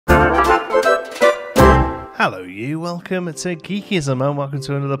Hello you, welcome to Geekism and welcome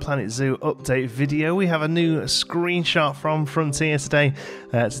to another Planet Zoo update video. We have a new screenshot from Frontier today.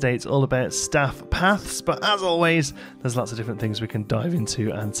 Today it's all about staff paths, but as always there's lots of different things we can dive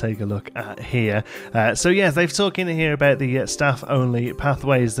into and take a look at here. So yes, they've talked in here about the staff only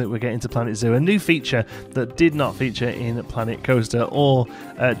pathways that we're getting to Planet Zoo, a new feature that did not feature in Planet Coaster or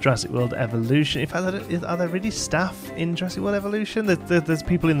Jurassic World Evolution. In fact, are there really staff in Jurassic World Evolution? There's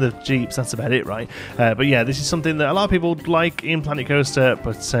people in the Jeeps, that's about it, right? But yeah, this is something that a lot of people like in Planet Coaster,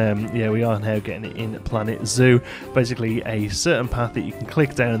 but yeah, we are now getting it in Planet Zoo. Basically a certain path that you can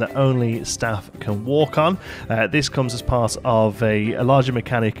click down that only staff can walk on. This comes as part of a larger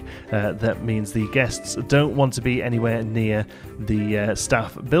mechanic that means the guests don't want to be anywhere near the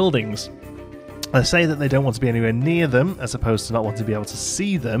staff buildings. They say that they don't want to be anywhere near them as opposed to not want to be able to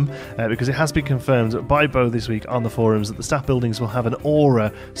see them because it has been confirmed by Bo this week on the forums that the staff buildings will have an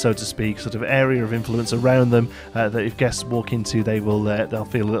aura, so to speak, sort of area of influence around them that if guests walk into they'll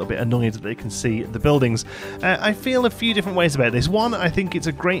feel a little bit annoyed that they can see the buildings. I feel a few different ways about this. One, I think it's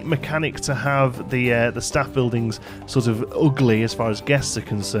a great mechanic to have the staff buildings sort of ugly as far as guests are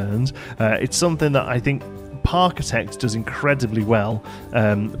concerned. It's something that I think Parkitect does incredibly well.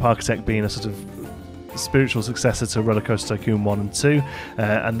 Parkitect being a sort of spiritual successor to Roller Coaster Tycoon 1 and 2,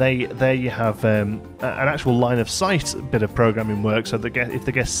 and there you have an actual line of sight bit of programming work, so that if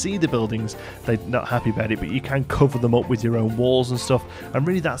the guests see the buildings they're not happy about it, but you can cover them up with your own walls and stuff, and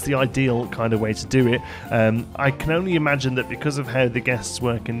really that's the ideal kind of way to do it. I can only imagine that because of how the guests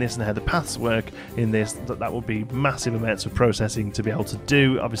work in this and how the paths work in this, that will be massive amounts of processing to be able to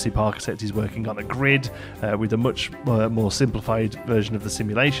do. Obviously Parkitect is working on a grid with a much more simplified version of the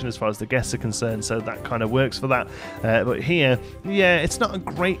simulation as far as the guests are concerned, so that kind of works for that. But here, yeah, it's not a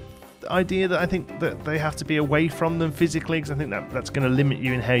great idea that I think that they have to be away from them physically, because I think that's going to limit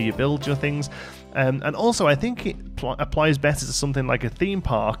you in how you build your things. And also I think it applies better to something like a theme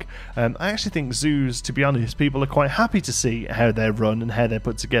park. I actually think zoos, to be honest, people are quite happy to see how they're run and how they're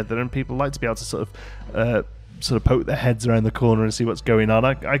put together, and people like to be able to sort of poke their heads around the corner and see what's going on.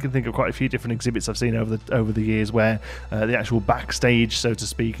 I can think of quite a few different exhibits I've seen over the years where the actual backstage, so to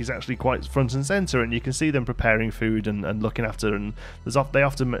speak, is actually quite front and center, and you can see them preparing food and looking after. And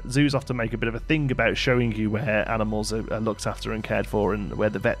zoos often make a bit of a thing about showing you where animals are looked after and cared for, and where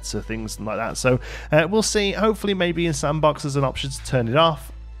the vets are, things like that. So we'll see. Hopefully, maybe in Sandbox there's an option to turn it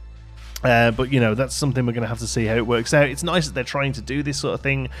off. But you know, that's something we're going to have to see how it works out. It's nice that they're trying to do this sort of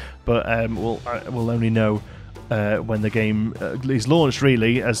thing, but we'll only know when the game is launched,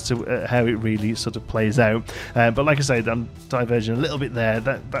 really, as to how it really sort of plays out. But like I said, I'm diverging a little bit there.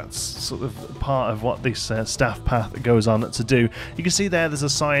 That's sort of part of what this staff path goes on to do. You can see there's a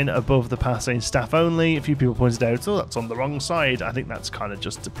sign above the path saying staff only. A few people pointed out, oh, that's on the wrong side. I think that's kind of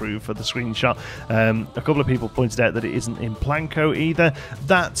just to prove for the screenshot. A couple of people pointed out that it isn't in Planko either.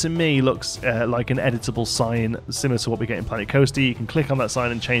 That to me looks like an editable sign similar to what we get in Planet Coaster. You can click on that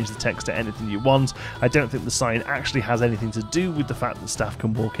sign and change the text to anything you want. I don't think the sign actually has anything to do with the fact that staff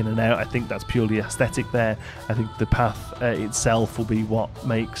can walk in and out. I think that's purely aesthetic there. I think the path itself will be what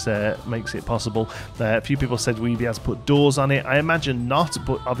makes it possible. A few people said we'd be able to put doors on it. I imagine not,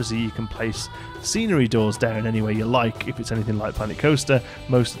 but obviously you can place scenery doors down anywhere you like. If it's anything like Planet Coaster,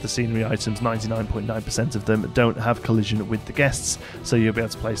 most of the scenery items, 99.9% of them, don't have collision with the guests, so you'll be able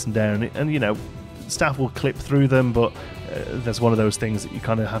to place them down, and you know, staff will clip through them, but there's one of those things that you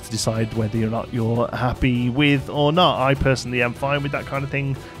kind of have to decide whether or not you're happy with or not. I personally am fine with that kind of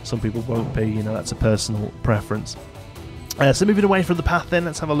thing. Some people won't be, you know, that's a personal preference. So moving away from the path then,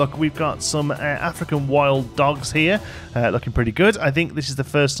 let's have a look. We've got some African wild dogs here, looking pretty good. I think this is the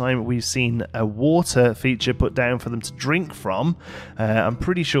first time we've seen a water feature put down for them to drink from. I'm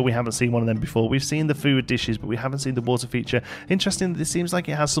pretty sure we haven't seen one of them before. We've seen the food dishes, but we haven't seen the water feature. Interesting that it seems like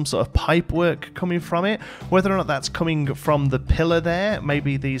it has some sort of pipe work coming from it. Whether or not that's coming from the pillar there,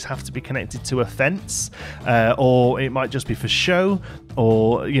 maybe these have to be connected to a fence, or it might just be for show,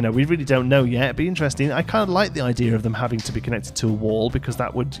 or, you know, we really don't know yet. It'd be interesting. I kind of like the idea of them having to be connected to a wall, because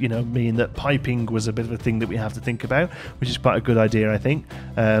that would, you know, mean that piping was a bit of a thing that we have to think about, which is quite a good idea, I think.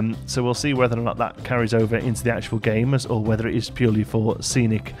 So we'll see whether or not that carries over into the actual game, or whether it is purely for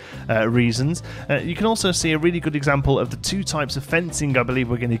scenic reasons. You can also see a really good example of the two types of fencing I believe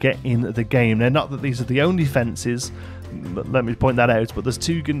we're going to get in the game. Now, not that these are the only fences, let me point that out, but there's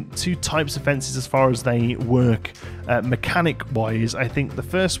two types of fences as far as they work mechanic wise. I think the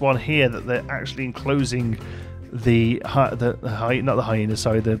first one here, that they're actually enclosing the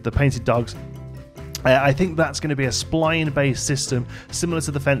painted dogs I think that's going to be a spline-based system, similar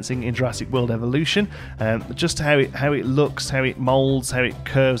to the fencing in Jurassic World Evolution. Just how it looks, how it molds, how it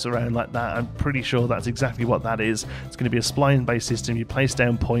curves around like that. I'm pretty sure that's exactly what that is. It's going to be a spline-based system. You place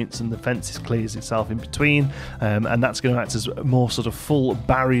down points, and the fence clears itself in between, and that's going to act as more sort of full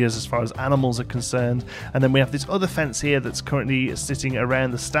barriers as far as animals are concerned. And then we have this other fence here that's currently sitting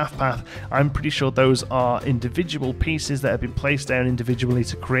around the staff path. I'm pretty sure those are individual pieces that have been placed down individually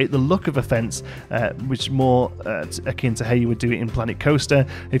to create the look of a fence, which is more akin to how you would do it in Planet Coaster.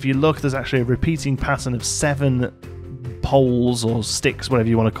 If you look, there's actually a repeating pattern of 7 poles or sticks, whatever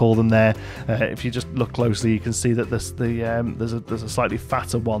you want to call them there. If you just look closely, you can see that there's a slightly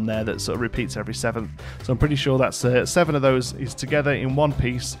fatter one there that sort of repeats every 7th. So I'm pretty sure that's 7 of those is together in one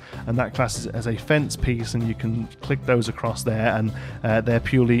piece, and that classes as a fence piece, and you can click those across there, and they're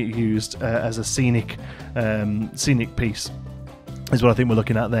purely used as a scenic piece, is what I think we're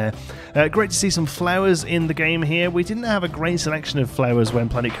looking at there. Great to see some flowers in the game here. We didn't have a great selection of flowers when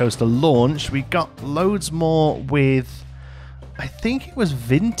Planet Coaster launched. We got loads more with, I think it was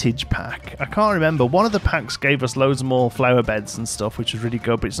Vintage Pack. I can't remember. One of the packs gave us loads more flower beds and stuff, which was really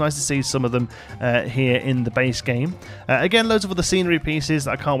good, but it's nice to see some of them here in the base game. Again, loads of other scenery pieces.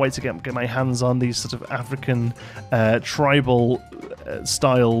 I can't wait to get my hands on these sort of African tribal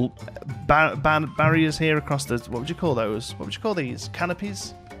style barriers here across the, what would you call those? What would you call these?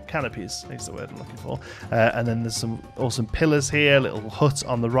 Canopies? Canopies is the word I'm looking for. And then there's some awesome pillars here, little hut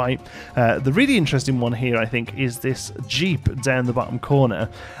on the right. The really interesting one here, I think, is this Jeep down the bottom corner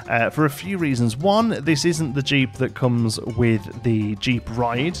for a few reasons. One, this isn't the Jeep that comes with the Jeep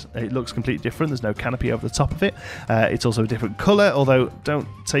Ride. It looks completely different. There's no canopy over the top of it. It's also a different colour, although don't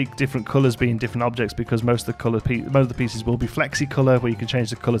take different colours being different objects, because most of the pieces will be flexi colour, where you can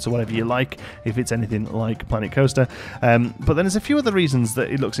change the colour to whatever you like if it's anything like Planet Coaster. But then there's a few other reasons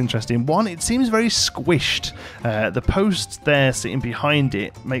that it looks interesting. One, it seems very squished. The post there sitting behind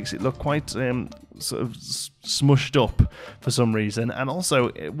it makes it look quite sort of smushed up for some reason, and also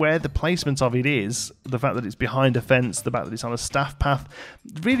where the placement of it is, the fact that it's behind a fence, the fact that it's on a staff path,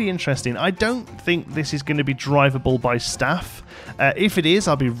 really interesting. I don't think this is going to be drivable by staff. If it is,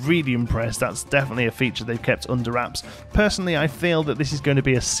 I'll be really impressed. That's definitely a feature they've kept under wraps. Personally, I feel that this is going to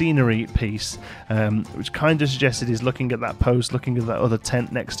be a scenery piece, which kind of suggested is looking at that post, looking at that other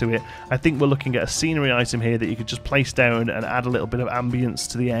tent next to it. I think we're looking at a scenery item here that you could just place down and add a little bit of ambience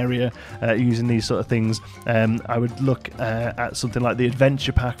to the area using these sort of things. I would look at something like the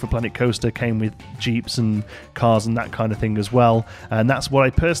Adventure Pack for Planet Coaster came with Jeeps and cars and that kind of thing as well, and that's what I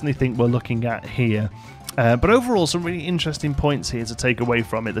personally think we're looking at here. But overall, some really interesting points here to take away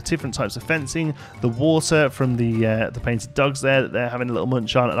from it. The different types of fencing, the water from the painted dogs there that they're having a little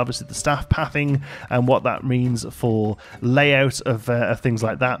munch on, and obviously the staff pathing and what that means for layout of things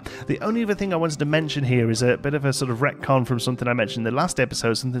like that. The only other thing I wanted to mention here is a bit of a sort of retcon from something I mentioned in the last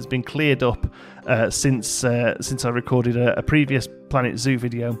episode, something that's been cleared up since I recorded a previous Planet Zoo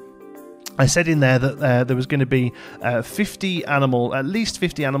video. I said in there that there was going to be at least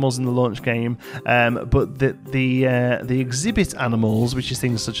 50 animals in the launch game, but the exhibit animals, which is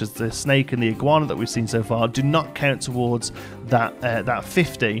things such as the snake and the iguana that we've seen so far, do not count towards that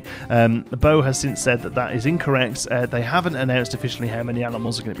 50. Bo has since said that is incorrect. They haven't announced officially how many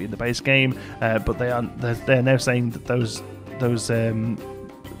animals are going to be in the base game, but they're now saying that those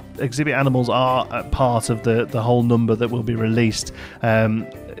exhibit animals are part of the whole number that will be released.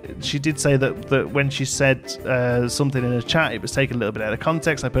 She did say that when she said something in a chat, it was taken a little bit out of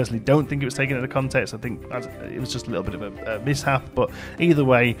context. I personally don't think it was taken out of context. I think it was just a little bit of a mishap. But either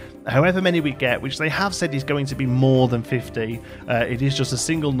way, however many we get, which they have said is going to be more than 50, it is just a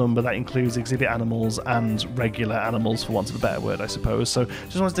single number that includes exhibit animals and regular animals, for want of a better word, I suppose. So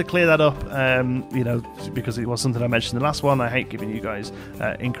just wanted to clear that up, because it was something I mentioned in the last one. I hate giving you guys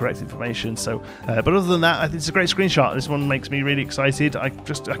incorrect information. So, but other than that, I think it's a great screenshot. This one makes me really excited. I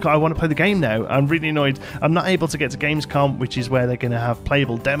want to play the game now. I'm really annoyed I'm not able to get to Gamescom, which is where they're going to have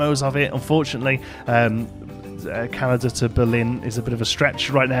playable demos of it, unfortunately. Canada to Berlin is a bit of a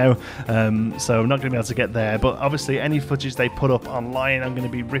stretch right now, so I'm not going to be able to get there, but obviously any footage they put up online, I'm going to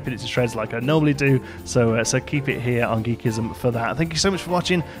be ripping it to shreds like I normally do, so keep it here on Geekism for that. Thank you so much for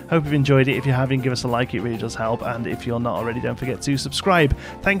watching. Hope you've enjoyed it. If you haven't, give us a like, it really does help, and if you're not already, don't forget to subscribe.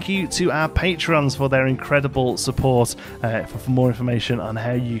 Thank you to our patrons for their incredible support. For more information on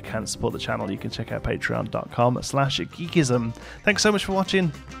how you can support the channel, you can check out patreon.com/geekism. Thanks so much for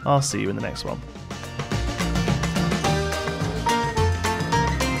watching. I'll see you in the next one.